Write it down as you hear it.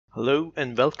Hello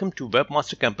and welcome to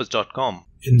webmastercampus.com.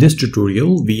 In this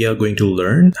tutorial, we are going to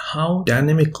learn how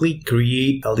dynamically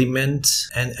create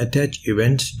elements and attach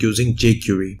events using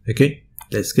jQuery. Okay,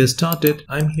 let's get started.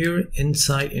 I'm here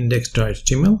inside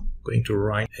index.html. Going to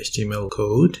write HTML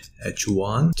code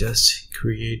h1, just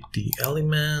create the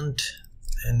element,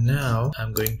 and now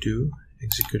I'm going to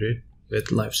execute it with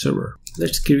live server.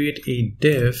 Let's create a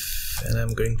div and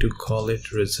I'm going to call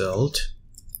it result.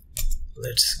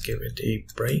 Let's give it a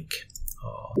break.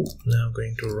 Now I'm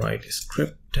going to write a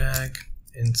script tag.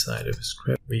 Inside of a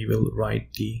script, we will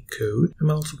write the code. I'm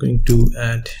also going to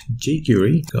add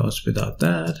jQuery because without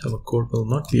that, our code will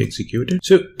not be executed.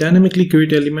 So dynamically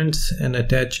create elements and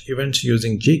attach events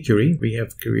using jQuery we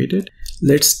have created.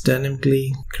 Let's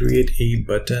dynamically create a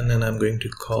button and I'm going to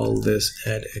call this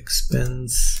add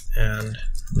expense and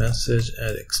message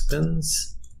add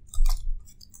expense.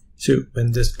 So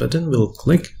when this button will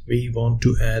click, we want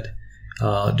to add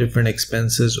different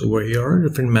expenses over here,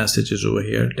 different messages over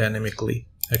here dynamically.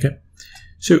 Okay,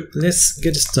 so let's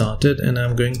get started, and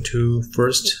I'm going to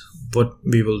first, what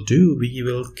we will do, we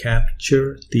will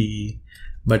capture the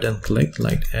button click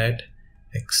like add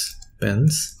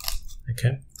expense.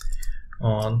 Okay,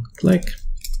 on click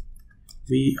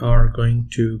we are going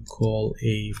to call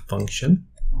a function,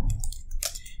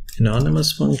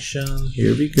 anonymous function.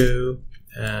 Here we go.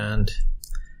 And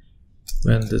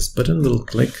when this button will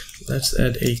click, let's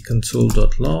add a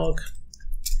console.log.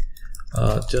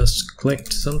 Just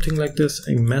click something like this,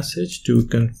 a message to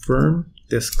confirm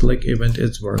this click event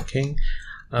is working.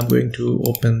 I'm going to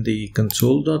open the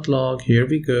console.log. Here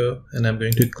we go, and I'm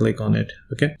going to click on it.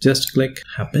 Okay, just click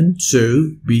happen.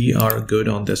 So we are good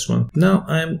on this one. Now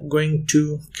I'm going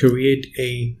to create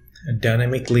a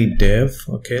dynamically div.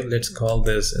 Okay, let's call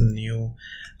this a new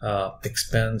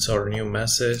expense or new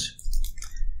message,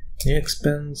 new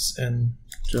expense, and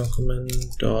document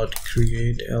dot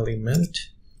create element,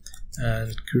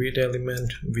 and create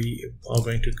element we are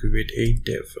going to create a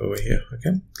div over here.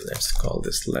 Okay, let's call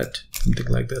this let, something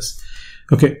like this.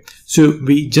 Okay, so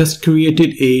we just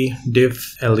created a div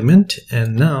element,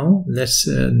 and now let's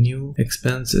new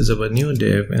expense is our new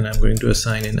div, and I'm going to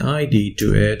assign an ID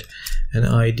to it, and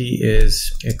ID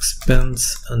is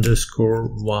expense underscore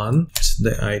 1. It's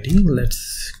the ID.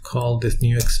 Let's call this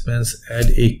new expense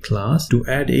add a class. To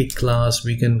add a class,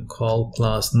 we can call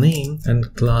class name,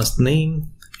 and class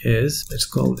name is, let's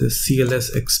call this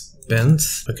CLS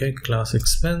expense. Okay, class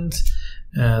expense,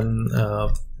 and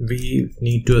we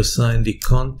need to assign the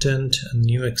content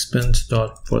new expense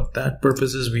dot. For that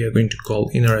purposes, we are going to call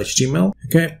inner HTML.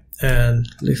 Okay, and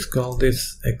let's call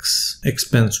this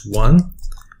expense 1.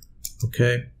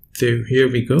 Okay, so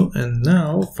here we go, and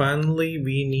now finally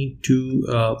we need to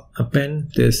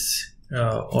append this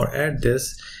or add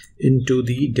this into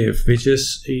the div, which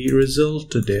is a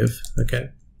result div. Okay,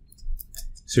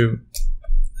 so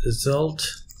result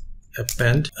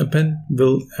append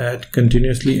will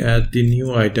continuously add the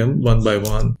new item one by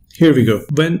one. Here we go.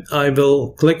 When I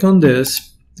will click on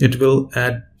this, it will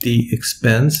add the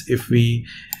expense. If we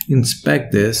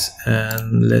inspect this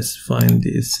and let's find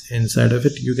this inside of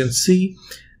it, you can see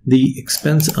the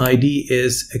expense ID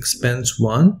is expense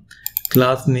 1,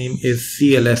 class name is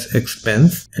CLS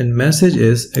expense, and message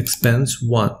is expense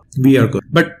 1. We are good.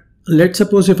 But let's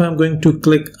suppose if I'm going to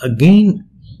click again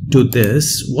to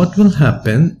this, what will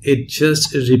happen? It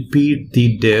just repeat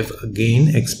the div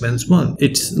again, expense 1.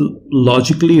 It's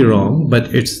logically wrong,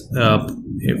 but it's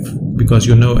because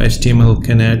you know HTML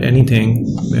can add anything.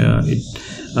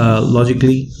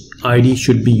 Logically ID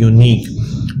should be unique,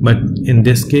 but in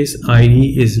this case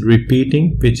ID is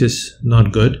repeating, which is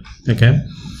not good. Okay,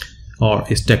 or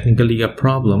is technically a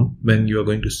problem when you are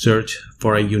going to search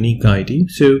for a unique ID.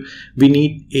 So we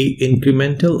need a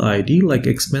incremental ID like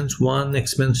expense 1,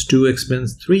 expense 2,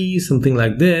 expense 3, something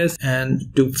like this. And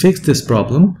to fix this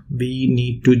problem, we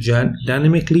need to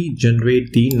dynamically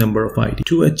generate the number of ID.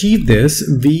 To achieve this,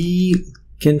 we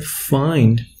can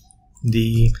find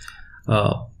the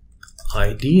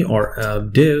ID or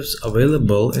divs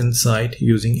available inside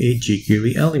using a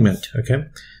jQuery element. Okay,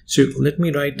 so let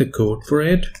me write the code for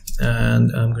it,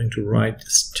 and I'm going to write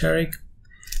static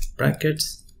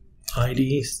brackets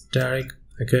ID static,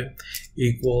 okay,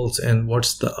 equals, and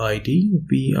what's the ID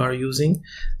we are using?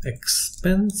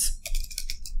 Expense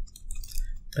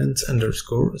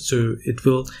underscore. So it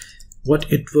will,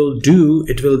 what it will do,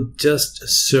 it will just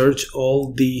search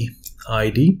all the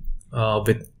ID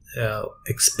with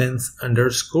expense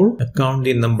underscore, count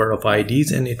the number of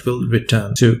IDs, and it will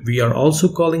return. So we are also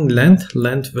calling length.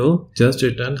 Length will just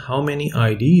return how many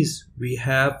IDs we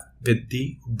have with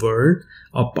the word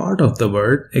or part of the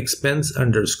word expense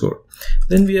underscore.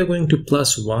 Then we are going to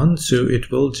 +1, so it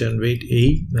will generate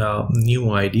a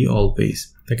new ID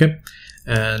always. Okay,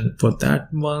 and for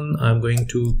that one I'm going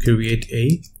to create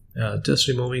a just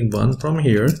removing one from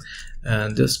here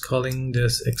and just calling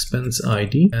this expense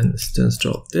ID, and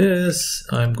instead of this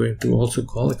I'm going to also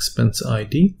call expense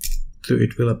ID, so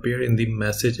it will appear in the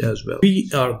message as well. We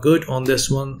are good on this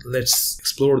one. Let's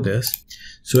explore this.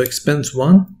 So expense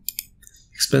 1,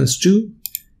 expense 2,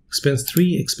 expense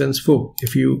 3, expense 4.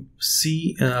 If you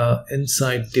see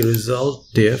inside the result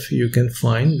div, you can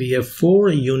find we have 4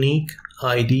 unique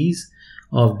IDs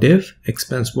of div: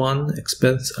 expense 1,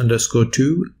 expense underscore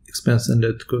 2, expense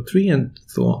underscore 3, and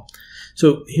so on.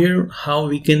 So here how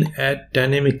we can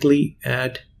dynamically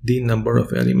add the number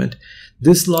of element.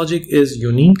 This logic is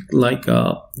unique, like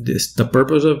the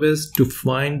purpose of is to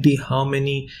find the how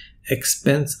many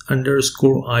expense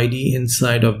underscore ID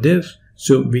inside of div,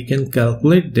 so we can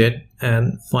calculate that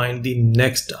and find the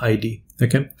next ID.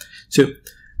 Okay, so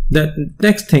the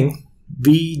next thing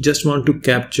we just want to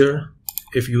capture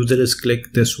if user is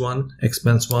click this one,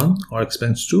 expense 1 or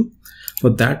expense 2. For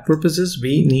that purposes,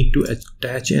 we need to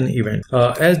attach an event.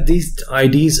 As these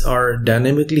IDs are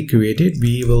dynamically created,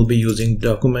 we will be using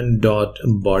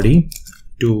document.body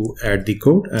to add the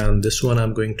code, and this one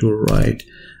I'm going to write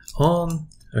on,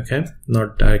 okay,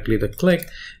 not directly the click,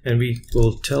 and we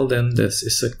will tell them this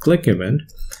is a click event,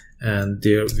 and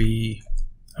there we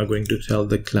are going to tell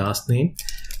the class name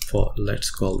for,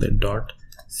 let's call it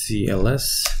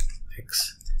 .cls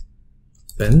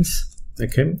expense.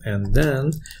 Okay, and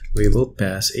then we will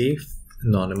pass a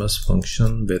anonymous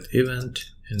function with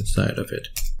event inside of it.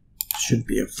 Should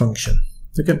be a function.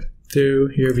 Okay, so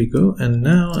here we go, and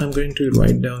now I'm going to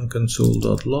write down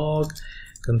console.log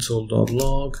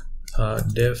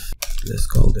div, let's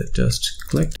call it just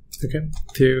click. Okay,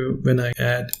 so when I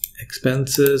add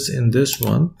expenses in this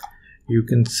one, you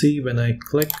can see when I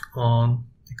click on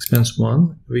expense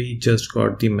 1, we just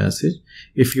got the message.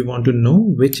 If you want to know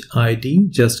which ID,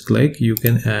 just click, you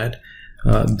can add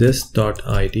this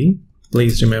 .id.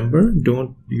 Please remember,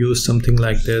 don't use something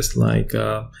like this, like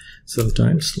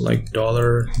sometimes like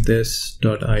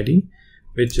 $this.id,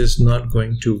 which is not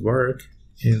going to work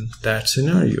in that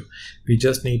scenario. We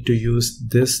just need to use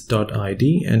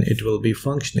this.id and it will be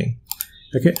functioning.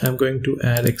 Okay, I'm going to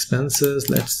add expenses.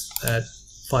 Let's add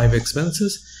 5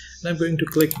 expenses. I'm going to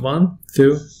click 1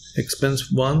 to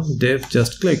expense 1 div,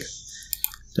 just click.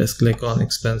 Let's click on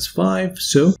expense 5.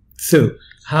 So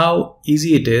how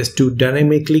easy it is to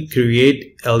dynamically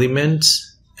create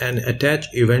elements and attach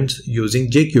events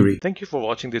using jQuery. Thank you for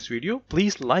watching this video.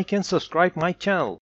 Please like and subscribe my channel.